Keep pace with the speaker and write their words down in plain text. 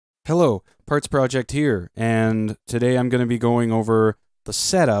Hello, Parts Project here, and today I'm going to be going over the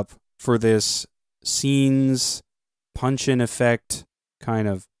setup for this scenes punch-in effect kind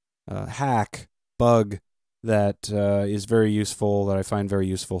of hack bug that is very useful, that I find very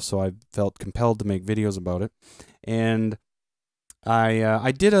useful, so I felt compelled to make videos about it. And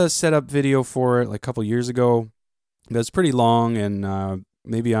I did a setup video for it like a couple years ago. It was pretty long, and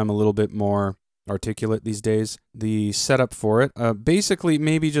maybe I'm a little bit more articulate these days. The setup for it, basically,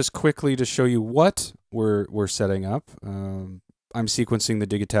 maybe just quickly to show you what we're setting up. I'm sequencing the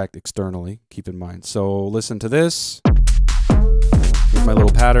digitakt externally, keep in mind. So listen to this. Here's my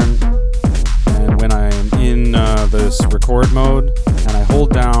little pattern. And when I'm in this record mode and I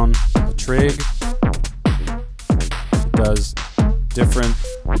hold down the trig, it does different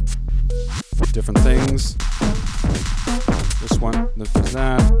things. This one does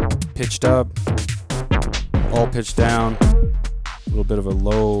that. Pitched up, all pitched down, a little bit of a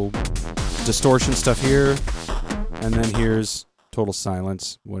low distortion stuff here, and then here's total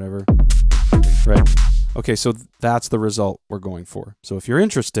silence, whatever. Right. Okay, so that's the result we're going for. So if you're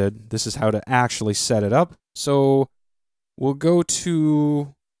interested, this is how to actually set it up. So we'll go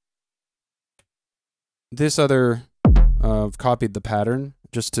to this other, I've copied the pattern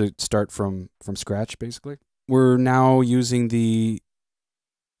just to start from scratch, basically. We're now using the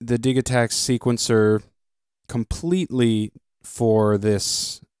digitakt sequencer completely for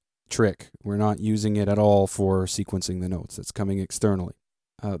this trick. We're not using it at all for sequencing the notes. It's coming externally.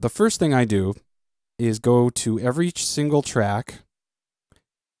 The first thing I do is go to every single track,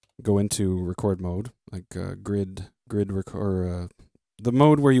 go into record mode, like grid record, the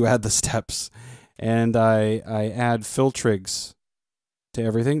mode where you add the steps, and I add fill trigs to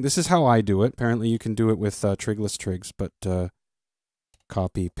everything. This is how I do it. Apparently you can do it with trigless trigs, but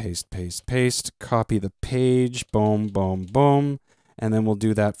copy, paste, paste, paste, copy the page, boom, boom, boom, and then we'll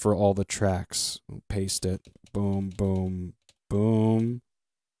do that for all the tracks. We'll paste it, boom, boom, boom,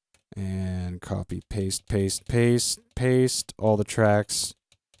 and copy, paste, paste, paste, paste, all the tracks.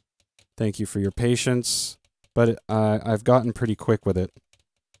 Thank you for your patience, but I've gotten pretty quick with it,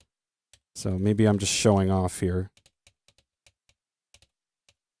 so maybe I'm just showing off here.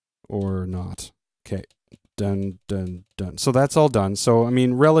 Or not. Okay. Done, done, done. So that's all done. So, I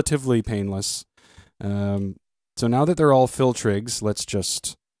mean, relatively painless. So now that they're all fill trigs, let's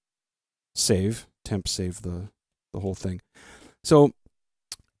just save. Temp save the whole thing. So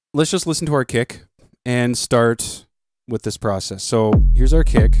let's just listen to our kick and start with this process. So here's our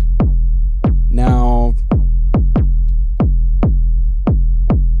kick. Now,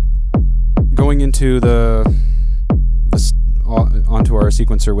 going into onto our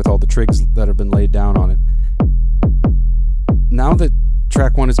sequencer with all the trigs that have been laid down on it. Now that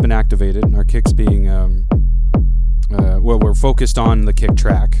track 1 has been activated and our kick's being, well, we're focused on the kick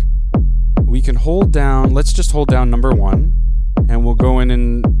track, we can hold down, let's just hold down number 1, and we'll go in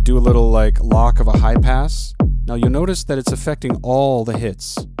and do a little like lock of a high pass. Now you'll notice that it's affecting all the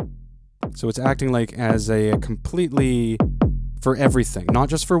hits. So it's acting like as a completely for everything, not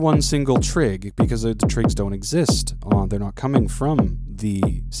just for one single trig, because the trigs don't exist. They're not coming from the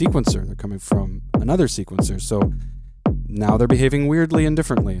sequencer, they're coming from another sequencer. So now they're behaving weirdly and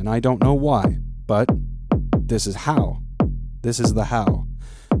differently, and I don't know why, but this is how. This is the how.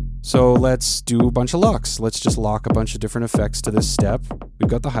 So let's do a bunch of locks. Let's just lock a bunch of different effects to this step. We've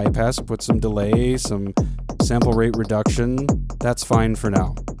got the high pass, put some delay, some sample rate reduction. That's fine for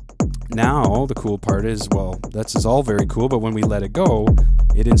now. Now, the cool part is, well, that's all very cool, but when we let it go,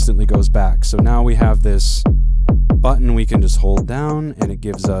 it instantly goes back. So now we have this button we can just hold down, and it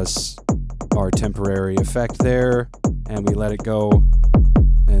gives us our temporary effect there, and we let it go,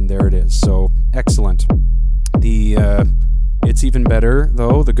 and there it is. So, excellent. It's even better,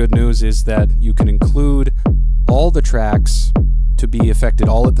 though. The good news is that you can include all the tracks to be affected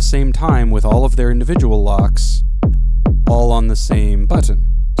all at the same time with all of their individual locks, all on the same button.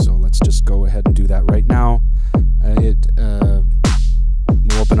 So let's just go ahead and do that right now. We'll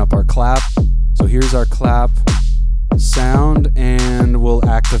open up our clap. So here's our clap sound, and we'll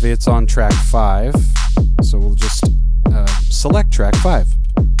activate it on track 5. So we'll just select track 5.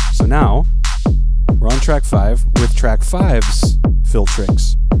 So now we're on track 5 with track 5's fill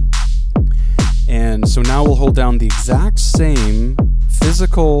tricks. And so now we'll hold down the exact same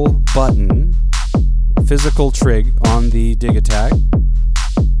physical button, physical trig on the digitakt.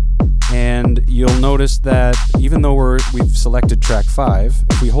 And you'll notice that even though we've selected track 5,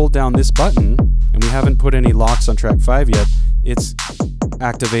 if we hold down this button, and we haven't put any locks on track 5 yet, it's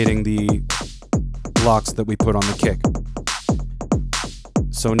activating the locks that we put on the kick.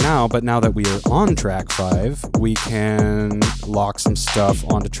 So now that we are on track 5, we can lock some stuff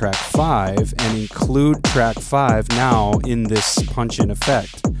onto track 5 and include track 5 now in this punch-in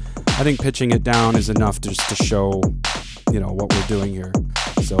effect. I think pitching it down is enough just to show, you know, what we're doing here.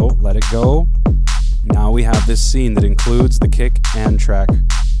 So let it go. Now we have this scene that includes the kick and track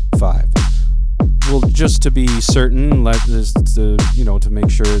 5. Well, just to be certain, you know, to make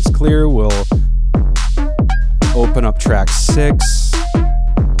sure it's clear, we'll open up track 6.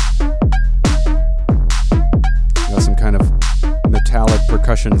 Got some kind of metallic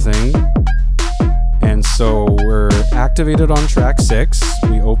percussion thing. And so we're activated on track 6.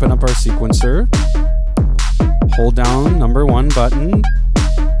 We open up our sequencer, hold down number 1 button.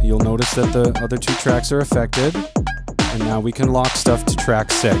 You'll notice that the other 2 tracks are affected. And now we can lock stuff to track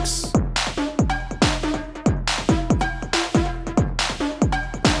 6.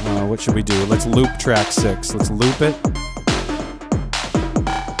 What should we do? Let's loop track 6. Let's loop it.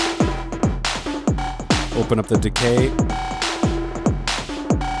 Open up the decay.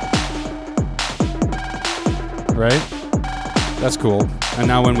 Right? That's cool. And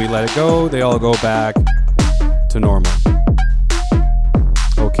now when we let it go, they all go back to normal.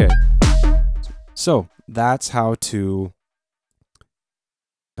 Okay. So that's how to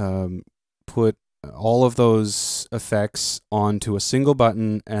put all of those effects onto a single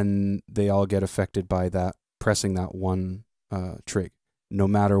button, and they all get affected by that, pressing that one trig. No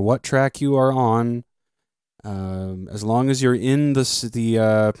matter what track you are on, as long as you're in it's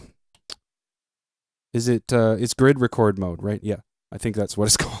grid record mode, right? Yeah, I think that's what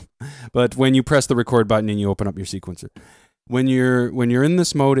it's called. But when you press the record button and you open up your sequencer, when you're in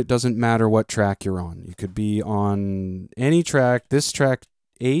this mode, it doesn't matter what track you're on. You could be on any track. This track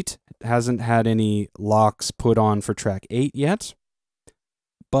 8 hasn't had any locks put on for track 8 yet,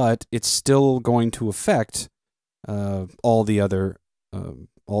 but it's still going to affect all the other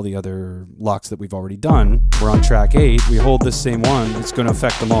locks that we've already done. We're on track 8. We hold this same one. It's going to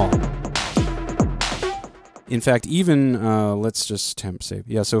affect them all. In fact, even let's just temp save.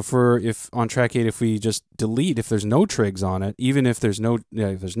 Yeah. So if on track 8, if we just delete, if there's no trigs on it, even if there's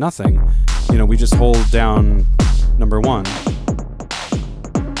if there's nothing, you know, we just hold down number 1.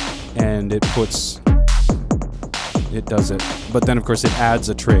 And it does it. But then, of course, it adds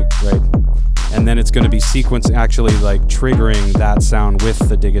a trig, right? And then it's going to be actually like triggering that sound with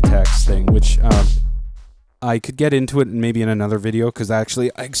the digitakt thing, which I could get into it maybe in another video, because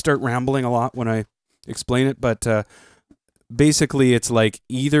actually I start rambling a lot when I explain it. But basically, it's like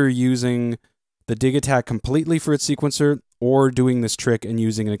either using the digitakt completely for its sequencer or doing this trick and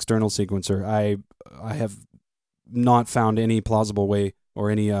using an external sequencer. I have not found any plausible way or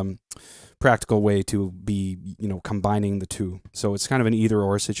any practical way to be, you know, combining the two. So it's kind of an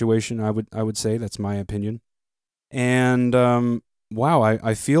either-or situation, I would say. That's my opinion. And wow,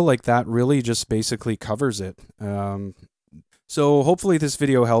 I feel like that really just basically covers it. So hopefully this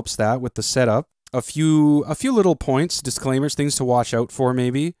video helps that with the setup. A few little points, disclaimers, things to watch out for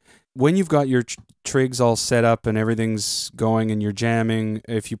maybe. When you've got your trigs all set up and everything's going and you're jamming,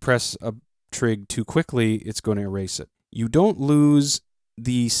 if you press a trig too quickly, it's going to erase it. You don't lose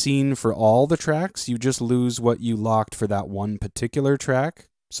the scene for all the tracks, you just lose what you locked for that one particular track.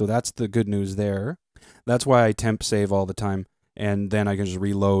 So that's the good news there. That's why I temp save all the time, and then I can just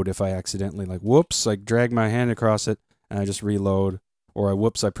reload if I accidentally, like, whoops, I drag my hand across it and I just reload, or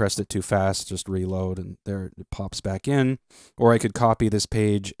whoops, I pressed it too fast, just reload, and there it pops back in. Or I could copy this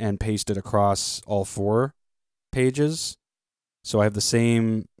page and paste it across all 4 pages. So I have the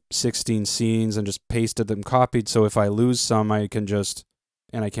same 16 scenes and just pasted them copied, so if I lose some, I can just,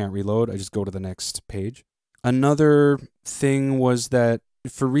 and I can't reload, I just go to the next page. Another thing was that,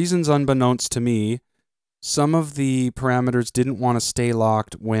 for reasons unbeknownst to me, some of the parameters didn't want to stay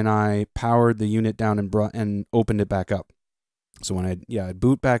locked when I powered the unit down and opened it back up. So when I'd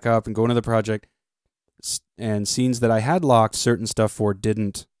boot back up and go into the project, and scenes that I had locked certain stuff for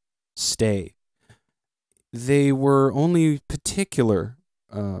didn't stay. They were only particular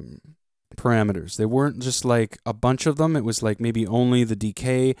parameters. They weren't just like a bunch of them. It was like maybe only the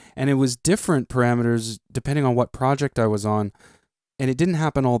decay, and it was different parameters depending on what project I was on. And it didn't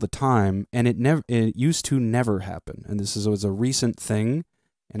happen all the time, and it used to never happen. And this was a recent thing,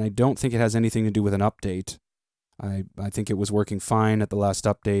 and I don't think it has anything to do with an update. I think it was working fine at the last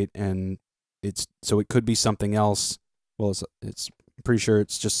update, and so it could be something else. Well, it's pretty sure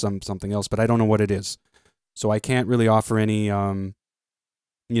it's just something else, but I don't know what it is. So I can't really offer any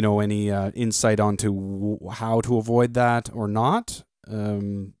insight onto how to avoid that or not.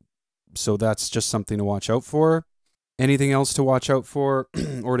 So that's just something to watch out for. Anything else to watch out for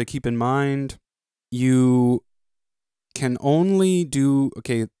or to keep in mind? You can only do,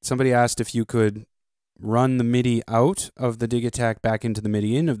 okay, somebody asked if you could run the MIDI out of the digitakt back into the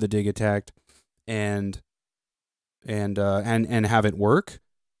MIDI in of the digitakt and have it work.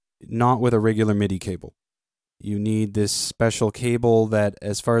 Not with a regular MIDI cable. You need this special cable that,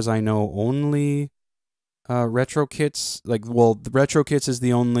 as far as I know, only RetroKits, the RetroKits is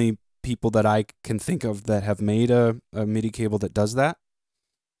the only people that I can think of that have made a MIDI cable that does that,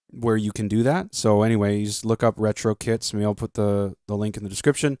 where you can do that. So anyway, you just look up RetroKits. Maybe I'll put the link in the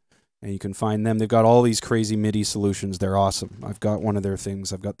description, and you can find them. They've got all these crazy MIDI solutions. They're awesome. I've got one of their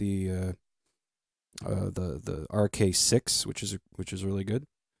things. I've got the RK6, which is really good.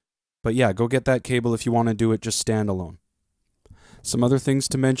 But yeah, go get that cable if you want to do it just standalone. Some other things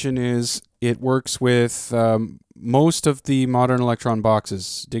to mention is it works with most of the modern Elektron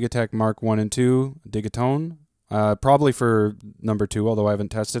boxes. Digitakt Mark 1 and 2, Digatone, probably for number 2, although I haven't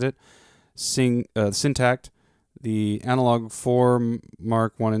tested it. Syntakt, the Analog 4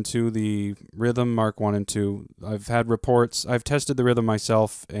 Mark 1 and 2, the Rhythm Mark 1 and 2. I've had reports. I've tested the Rhythm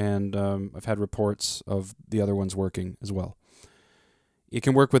myself, and I've had reports of the other ones working as well. It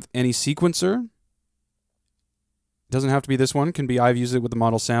can work with any sequencer. Doesn't have to be this one. It can be, I've used it with the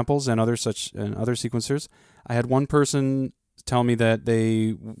model samples and other sequencers. I had one person tell me that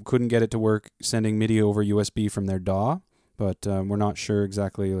they couldn't get it to work sending MIDI over USB from their DAW, but we're not sure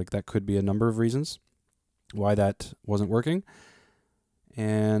exactly. Like, that could be a number of reasons why that wasn't working.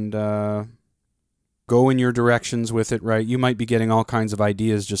 And go in your directions with it, right? You might be getting all kinds of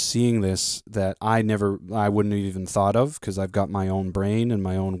ideas just seeing this that I wouldn't have even thought of, because I've got my own brain and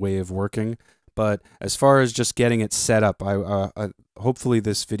my own way of working. But as far as just getting it set up, hopefully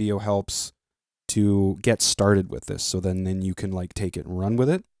this video helps to get started with this, so then you can like take it and run with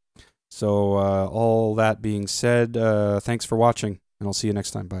it. So all that being said, thanks for watching, and I'll see you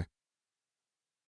next time. Bye.